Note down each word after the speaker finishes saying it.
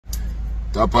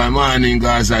Top of morning,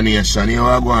 Gaza nation. You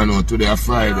are going on today,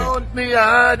 Friday. Count me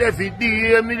hard every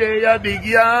day, me dey a big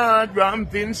yard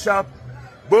ramping shop.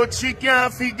 But she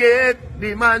can't forget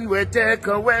the man we take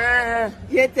away.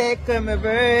 You take my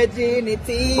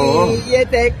virginity. You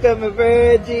take my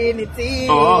virginity.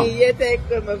 You take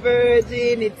my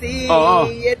virginity.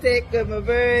 You take my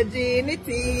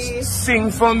virginity.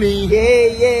 Sing for me.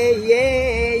 Yeah.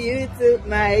 You took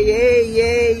my yeah.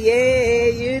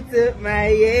 You took my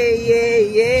yeah.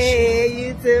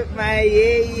 You took my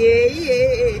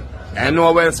yeah. And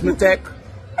know where else me take?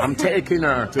 I'm taking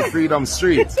her to Freedom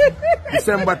Street.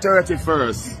 December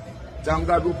 31st. Thank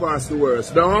God we passed the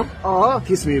worst, don't?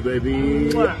 Kiss me,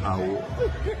 baby. Ow.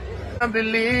 I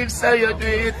believe so you do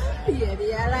it. Yeah, they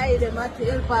lie, them a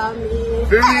tell for me.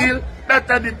 For real?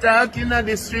 That are the talking on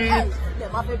the street.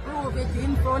 Them have to prove it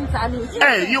in front of me.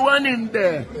 Hey, you want him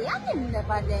there? Me and him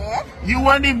never there. You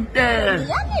want him there?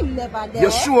 Me and him never there.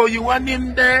 You sure you want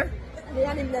him there? Me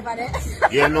and him never there.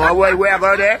 You know where we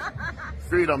go there?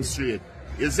 Freedom Street.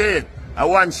 You see it? I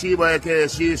want Sheba aka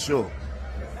she show.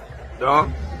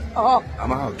 No?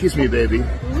 I'm out. Kiss me, baby.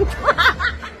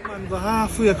 Man, go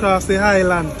halfway across the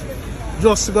highland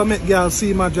just to go make girls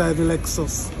see my drive the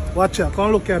Lexus. Watch out,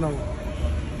 come look here now.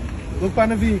 Look on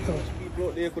the vehicle.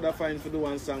 People they could have find for the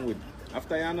one song with.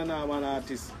 After you know one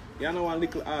artist, you know one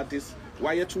little artist,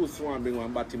 why you choose one bring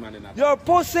one batty man in that? Your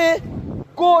pussy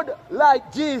good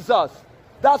like Jesus.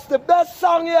 That's the best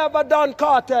song you ever done,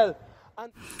 Kartel.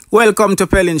 Welcome to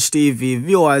PELL-INCH TV,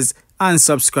 viewers and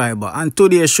subscribers. And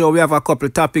today's show we have a couple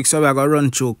topics so we are going to run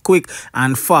through quick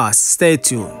and fast. Stay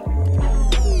tuned.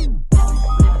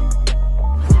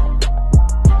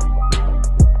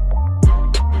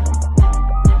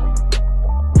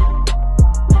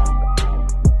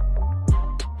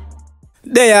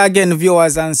 There again,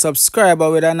 viewers and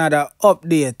subscribers, with another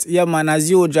update. Yeah man, as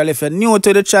usual, if you're new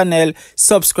to the channel,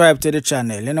 subscribe to the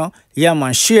channel, you know. Yeah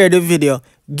man, share the video,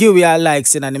 give your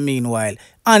likes in the meanwhile.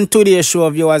 And today's show,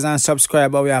 viewers and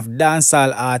subscribers, we have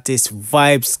dancehall artist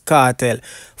Vybz Kartel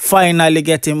finally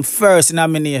getting first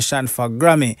nomination for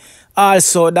Grammy.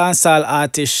 Also, dancehall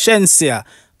artist Shenseea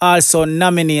also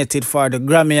nominated for the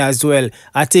Grammy as well.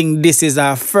 I think this is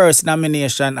our first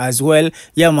nomination as well.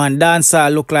 Yeah man,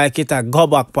 dancehall look like it a go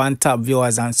back on top,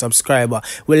 viewers and subscribers.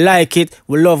 We like it,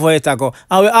 we love how it a go.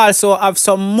 And we also have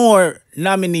some more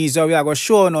nominees that we are going to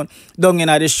show on down in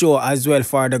the show as well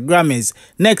for the Grammys.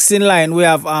 Next in line we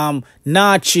have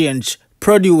Not Change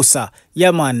producer. Yeah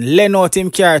man, lend out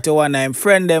him character one time.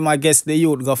 Friend them, I guess the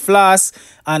youth go floss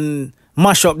and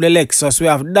mash up the Lexus. We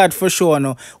have that for sure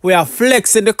now. We have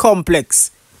Flex in the Complex.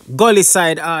 Gully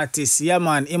side artist. Yeah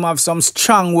man, him have some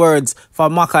strong words for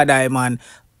Macka, man.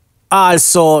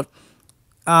 Also,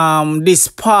 this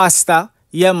pastor.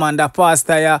 Yeah man, the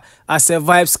pastor, yeah, I say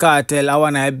Vybz Kartel, I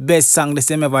want the best song the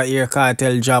same ever hear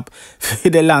Kartel drop for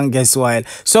the longest while.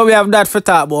 So we have that for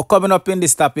talk about. Coming up in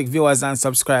this topic, viewers and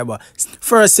subscribers.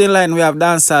 First in line, we have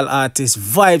dancehall artist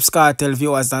Vybz Kartel,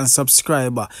 viewers and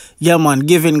subscribers. Yeah man,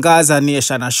 giving Gaza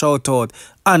nation a shout out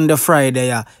on the Friday,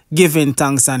 yeah, giving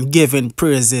thanks and giving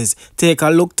praises. Take a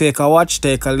look, take a watch,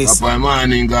 take a listen. Top of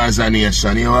morning, Gaza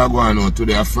nation. You are going on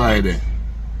today, Friday.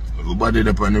 Everybody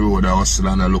up on the road, I hustle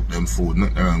and I look them food.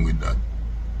 Nothing wrong with that.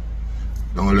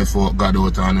 Don't let folk God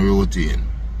out on the routine.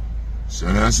 So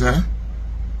you know what I say?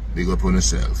 Big up on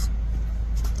yourself.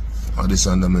 All this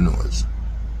under my nose.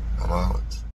 I'm out.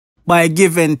 By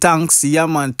giving thanks, yeah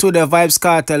man, to the Vybz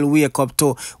Kartel wake up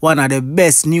to one of the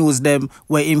best news them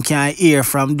where him can hear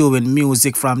from doing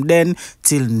music from then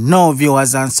till now,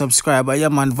 viewers and subscribers. Yeah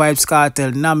man, Vybz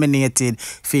Kartel nominated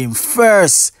for him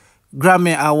first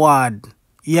Grammy Award.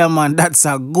 Yeah man, that's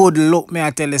a good look, me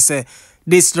I tell you, say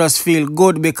this just feel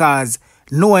good because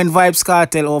knowing Vybz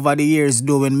Kartel over the years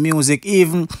doing music,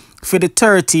 even for the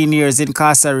 13 years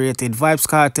incarcerated, Vybz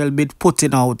Kartel been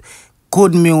putting out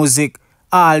good music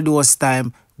all those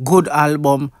time, good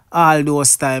album all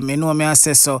those time. You know me I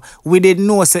say, so we didn't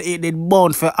know say it did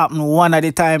bound for happen one at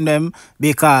a time them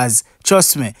because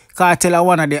trust me, Kartel are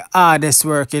one of the hardest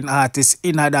working artists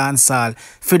in a dancehall.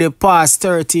 For the past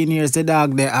 13 years, the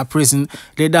dog there at prison,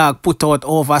 the dog put out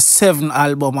over 7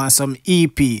 albums and some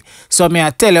EP. So me I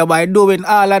tell you, by doing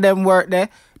all of them work there,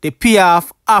 the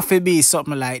payoff have to be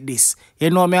something like this. You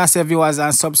know me I say, viewers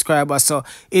and subscribers, so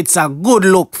it's a good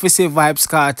look for see Vybz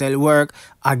Kartel work.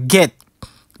 I get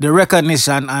the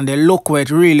recognition and the look where it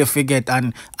really forget,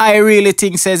 and I really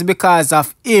think says because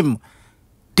of him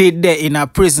did they in a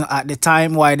prison at the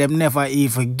time why them never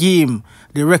even give him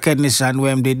the recognition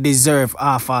when they deserve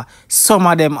after some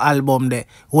of them album there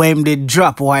when they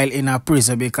drop while in a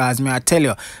prison. Because me I tell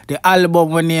you, the album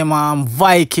when name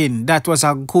Viking, that was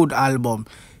a good album.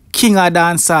 King of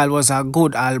Dancehall was a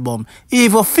good album.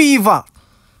 Even Fever,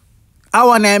 I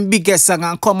want them biggest song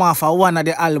and come off of one of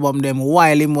the album them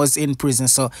while he was in prison.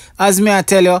 So as me I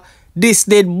tell you, this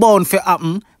did bound for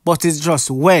happen, but it's just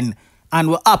when.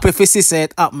 And we're happy for see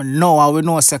it happen now. And we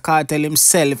know say Kartel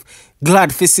himself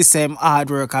glad for see him hard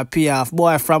work and pay off.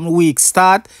 Boy, from week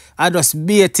start, I just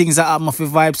be things that happen for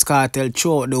Vybz Kartel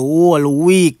throughout the whole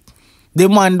week. The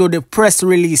man do the press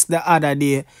release the other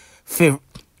day for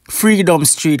Freedom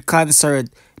Street concert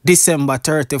December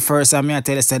 31st. And I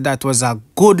tell you said that was a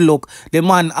good look. The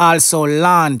man also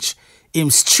launched him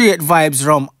Straight Vibes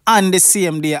Rum on the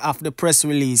same day of the press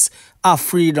release of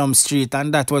Freedom Street,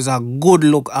 and that was a good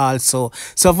look also.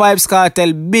 So Vybz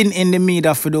Kartel been in the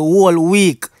media for the whole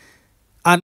week.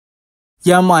 And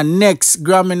yeah man, next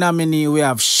Grammy nominee we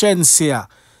have Shenseea.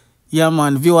 Yeah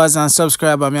man, viewers and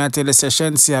subscribers, I tell you say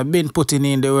Shenseea been putting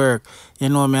in the work. You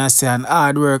know me I say, and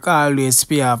hard work always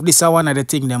pay off. This is one of the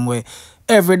things them way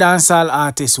every dancehall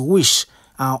artist wish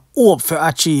and hope for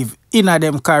achieve in a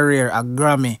them career a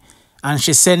Grammy. And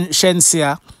she sent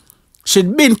Shenseea,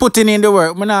 she'd been putting in the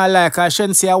work. I not like her.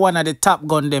 Shenseea one of the top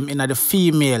gun them in the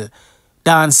female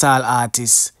dancehall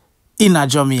artists in a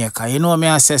Jamaica. You know me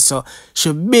I say so.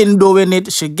 She been doing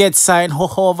it. She get signed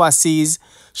overseas.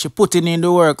 She putting in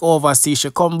the work overseas.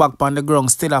 She come back on the ground,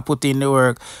 still a put in the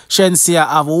work. Shenseea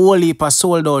have a whole heap of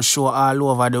sold out show all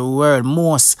over the world.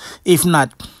 Most, if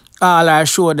not all her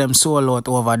show them sold out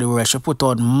over the world. She put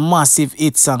on massive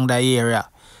hit song that area.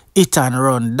 Hit and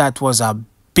Run, that was a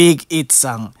big hit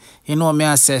song. You know me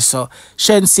I say so.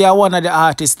 Shenseea one of the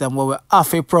artists them where we have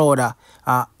to prouder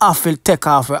and have to take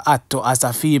off her hat to as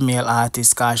a female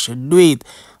artist because she do it.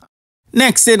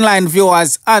 Next in line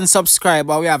viewers and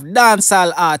subscribers, we have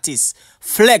dancehall artists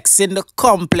Flex in the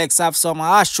complex. Have some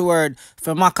harsh word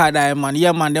for Macka Diamond.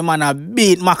 Yeah man, the man a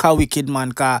beat Macka wicked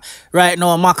man cause right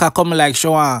now Macka come like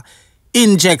show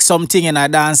inject something in a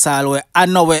dancehall way. I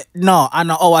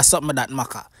know our something that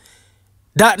Macka.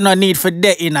 That no need for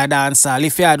that in a dancehall.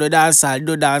 If you do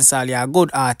dancehall, you're a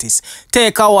good artist.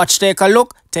 Take a watch, take a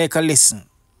look, take a listen.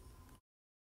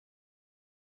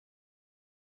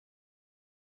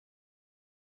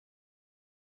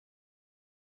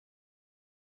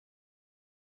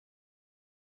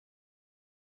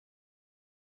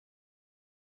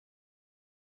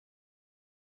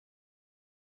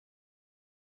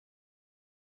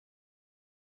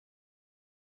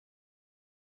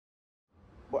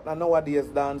 But now nowadays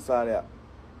dancehall, yeah.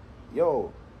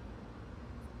 Yo,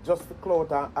 just the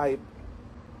clout and hype.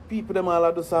 People them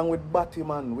all do song with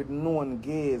Batman, with known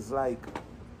gays, like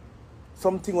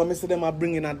something when I see them are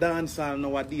bringing a dancehall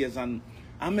nowadays. And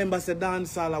I remember say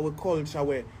dancehall our culture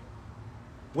where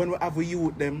when we have a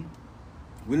youth them,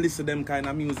 we listen to them kind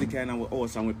of music kind of with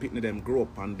us and we pick them, grow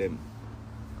up on them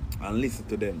and listen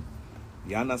to them.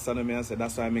 You understand me? I say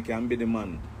that's why I can be the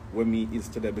man when me is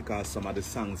today because some of the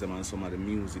songs them and some of the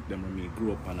music them when me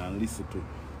grew up and listen to.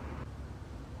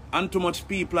 And too much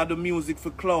people are the music for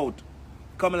cloud.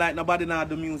 Come like nobody now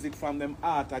the music from them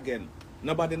art again.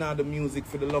 Nobody now the music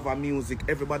for the love of music.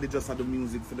 Everybody just had the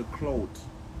music for the cloud.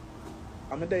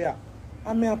 I'm there.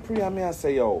 I may pray, I may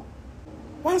say yo.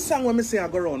 One song when me say I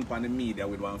go around on the media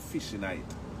with one fishing night.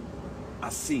 I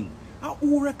sing. And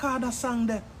who record a song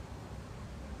there?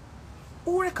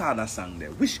 Who record a song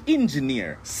there? Which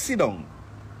engineer sit down,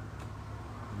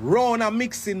 run a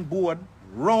mixing board,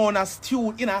 run a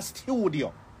in a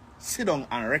studio, sit down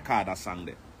and record a song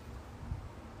there?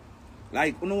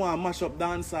 Like, you know what, mash up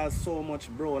dancers so much,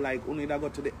 bro. Like, you need to go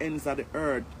to the ends of the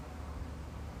earth.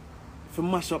 If you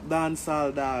mash up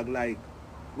dancehall, dog, like,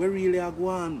 where really are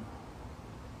going?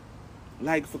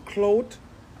 Like, for clout,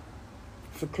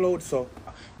 so,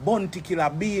 Bounty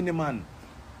Killer, Beanie Man.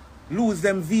 Lose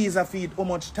them visa feed how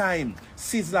much time?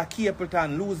 Sizzler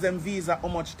Capleton, lose them visa how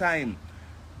much time?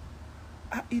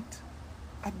 At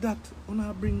that,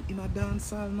 wanna bring in a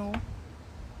dancehall now?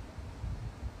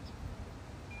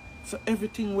 So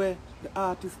everything where the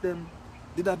artists them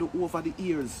did that do over the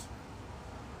years.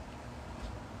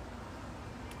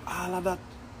 All of that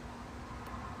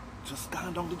just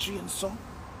gone down the drain, so.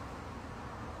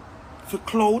 For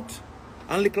clout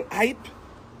and little hype.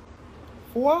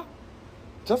 What?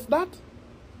 Just that?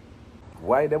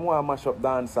 Why them want to mash up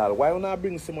dancehall? Why not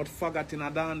bring so much faggot in a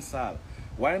dancehall?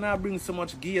 Why not bring so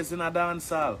much gays in a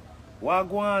dancehall? Why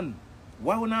go on?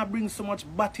 Why not bring so much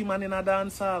Batman in a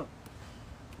dancehall?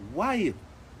 Why?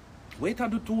 Wait a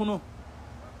do too no.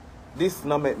 This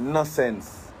no make no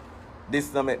sense.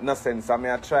 This no make no sense. I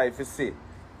may try to see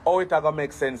how it gonna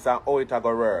make sense and how it gonna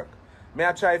work. May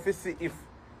I try to see if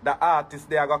the artist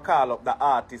they are gonna call up the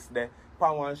artist there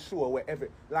pan one show where every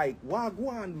like what go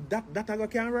on that I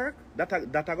can work? That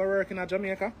I go work in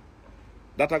Jamaica?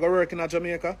 That I go work in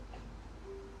Jamaica?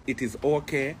 It is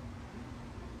okay.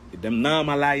 Them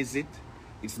normalize it.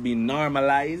 It's been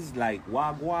normalized like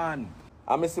what go on.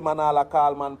 I miss man all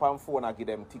call man pan phone and give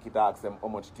them ticket, ask them how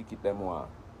much ticket them want.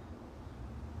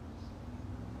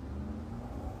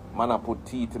 Man a put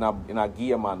teeth in a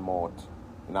gay man mouth.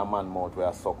 In a man mouth where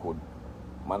I suck wood.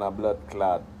 Man a blood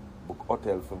clad. Book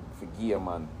hotel for gay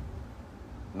man.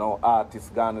 Now artists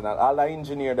gone and all the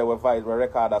engineer that were vibe were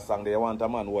record a song, they want a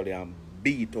man who they and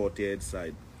beat out the head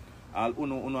side. All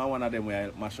uno one of them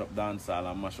where mash up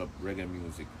dancehall and mash up reggae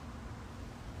music.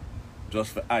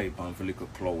 Just for hype and for little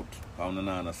clout. For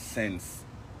no sense.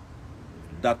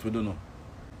 That we don't know.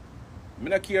 I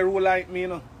don't care who like me, you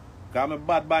know. Because I'm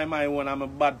bad by my own, I'm a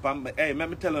bad pan. Hey, let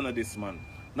me tell you this, man.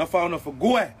 No found for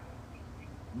go away.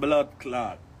 Blood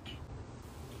clot.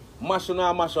 Mash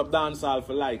up dancehall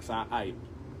for likes and hype.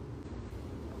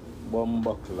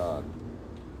 Bumba clot.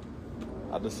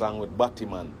 I the song with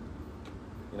Batman.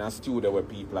 In a studio where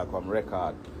people are come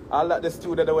record. All that the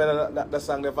studio where the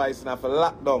song the voice now for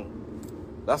lockdown.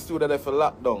 That studio there for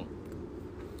lockdown.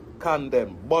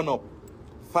 Condemn, burn up,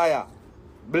 fire,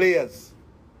 blaze.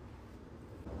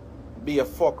 Be a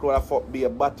fuck road, be a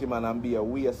Batman and be a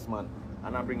waste man.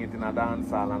 And I bring it in a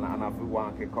dance hall and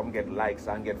everyone can come get likes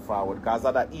and get forward. Because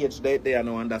at that age they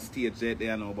know, on that stage they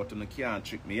know, but you can't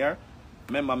trick me here.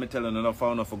 Remember me telling you, no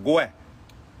found for go away.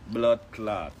 Blood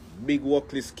clot. Big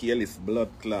workless careless blood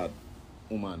clot.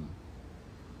 Woman.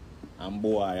 And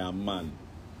boy and man.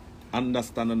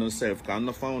 Understanding yourself, because I'm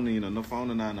not found, no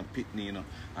found on a pitney,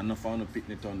 and no found a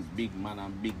pitney on big man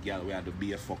and big girl we have to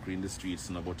be a fucker in the streets,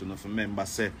 but remember,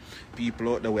 say,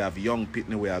 people out there we have young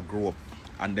pitney we have grow up,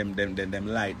 and them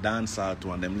like dancehall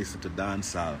too, and them listen to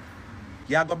dancehall.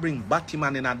 You have to bring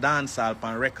Batman in a dancehall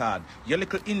pan record. Your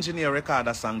little engineer record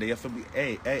a song there, you have to be,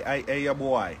 hey,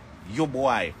 your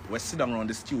boy, we sit down around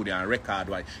the studio and record,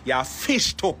 right? You have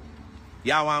fish too.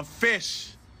 You want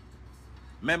fish.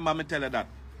 Remember me tell you that.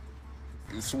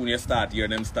 Soon you start hear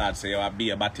them start say you be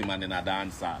a Batman in a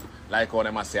dancehall. Like how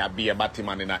them say I be a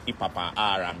Batman in a hip hop and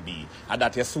R&B. And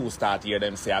that you soon start hear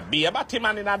them say I be a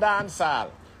Batman in a dancehall.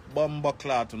 Bumba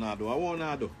clot to do. I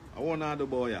wanna do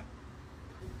boy.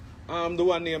 The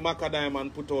one named Macka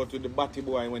Diamond put out with the Batty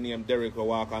boy when named Derek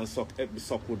walk and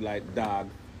suck wood like dog.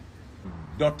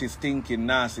 Dirty stinking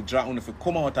nasty drunk if you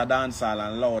come out a dancehall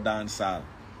and low dancehall.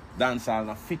 Dancehall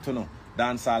na fit you know.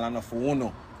 Dancehall na for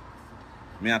uno.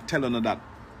 Me I tell you that.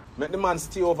 Make the man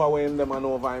stay over where him them and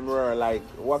over him roar like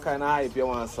what kind of hype you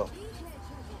want so?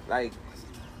 Like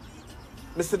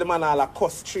me see the man all a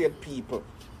cuss straight people.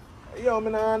 Yo,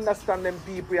 me not understand them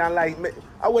people and like me.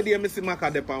 I would hear me see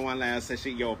Macka dep on one line and say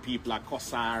she yo people a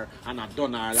cuss her and a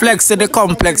done her. Flex to the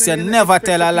complex, you never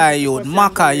tell a lie, you.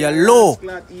 Macka, you low.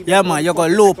 Yeah, man, you go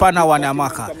low pan a one,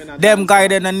 Macka. Them guy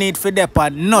they no need for dep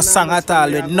on no song at all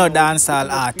with no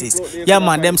dancehall artist. Yeah,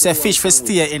 man, them say fish for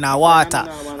stay in a water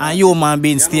and human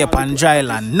beings stay upon dry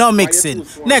land. No mixing.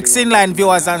 Next in line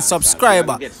viewers and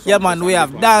subscriber. Yeah, man, we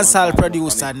have dancehall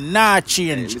producer, nah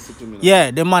change.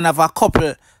 Yeah, the man have a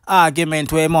couple argument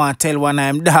where him want tell one of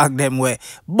him dog them way.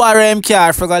 Borrow him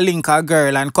car for go link a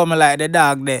girl and come like the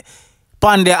dog there.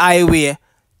 Pan the highway.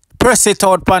 Press it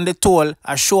out pan the toll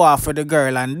and show off for the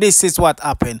girl. And this is what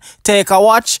happened. Take a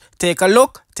watch, take a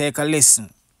look, take a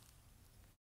listen.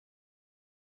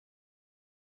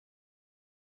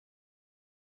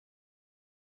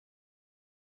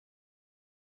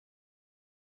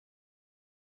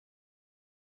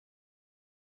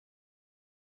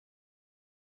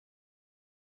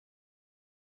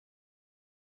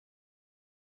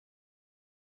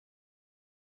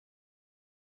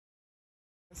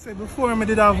 Say before I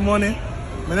did have money,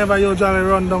 I never usually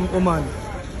run down woman.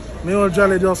 I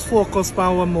usually just focus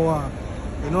on one more.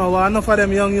 You know, enough of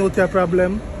them young youth have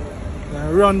problem.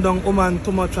 Run down woman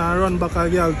too much and run back a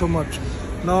girl too much.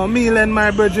 Now me lend my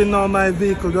bridging now my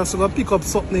vehicle just to go pick up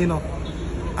something, you know.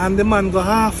 And the man go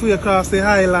halfway across the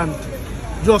highland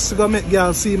just to go make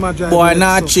girl see my drive. Boy,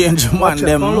 not change man,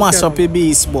 them mass up a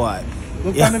beast, boy.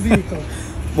 Look on the vehicle.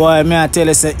 Boy, me I tell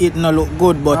you, say it no look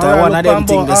good, but I one of them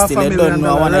things they still don't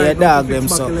know. I want to dog them.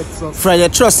 So, for you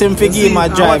trust him to give him a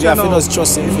drive, you have to just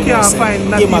trust him. Give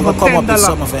him a go come up with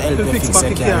something for help you fix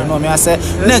the car. You know me, I say,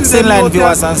 next in line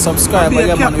viewers and subscribers,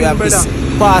 yeah, man, we have this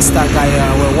pastor guy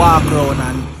here, we walk around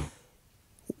and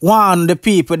warn the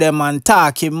people them and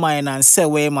talk in mind and say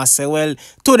what he must say. Well,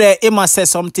 today he must say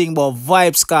something about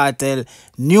Vybz Kartel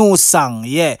new song.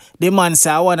 Yeah, the man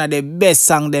say one of the best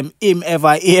song them him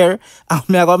ever hear. And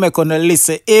me gonna make on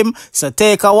listen him. So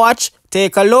take a watch,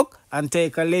 take a look, and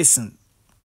take a listen.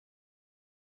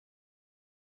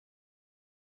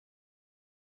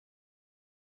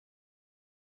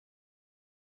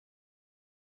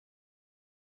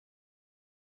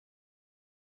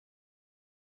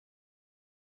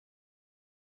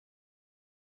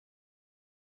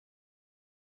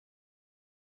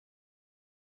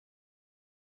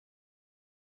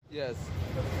 Yes.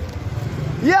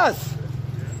 Yes.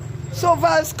 So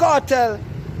Vybz Kartel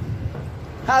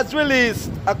has released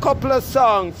a couple of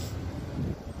songs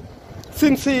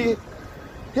since he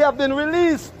have been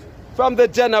released from the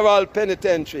general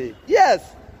penitentiary.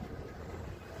 Yes.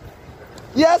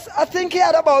 Yes, I think he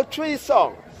had about 3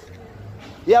 songs.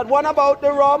 He had one about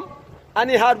the rum, and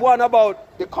he had one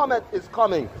about the comet is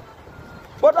coming.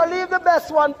 But I leave the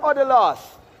best one for the last.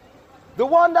 The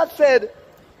one that said,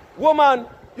 woman,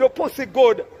 your pussy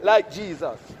good like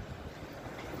Jesus.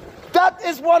 That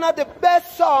is one of the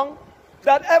best songs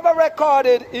that ever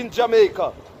recorded in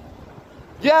Jamaica.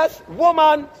 Yes,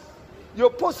 woman, your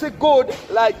pussy good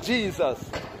like Jesus.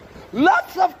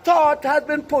 Lots of thought has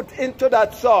been put into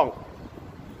that song.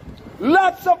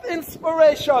 Lots of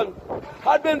inspiration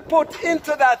had been put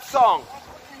into that song,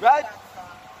 right?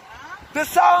 The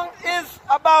song is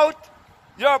about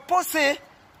your pussy,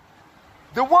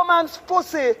 the woman's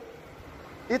pussy.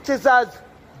 It is as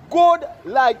good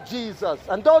like Jesus.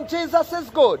 And don't Jesus is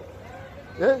good?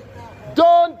 Eh?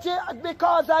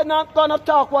 Because I'm not going to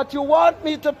talk what you want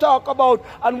me to talk about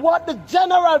and what the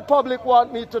general public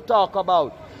want me to talk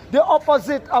about. The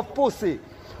opposite of pussy.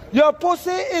 Your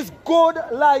pussy is good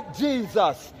like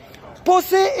Jesus.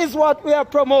 Pussy is what we are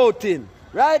promoting,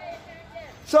 right?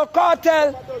 So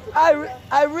Kartel,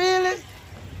 I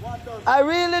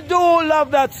really do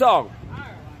love that song.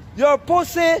 Your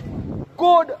pussy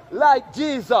good like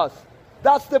Jesus.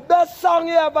 That's the best song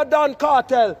you ever done,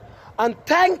 Kartel. And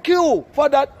thank you for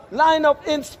that line of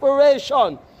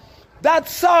inspiration. That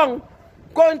song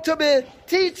going to be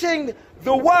teaching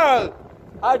the world,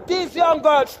 these young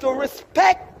girls, to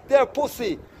respect their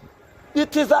pussy.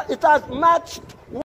 It has matched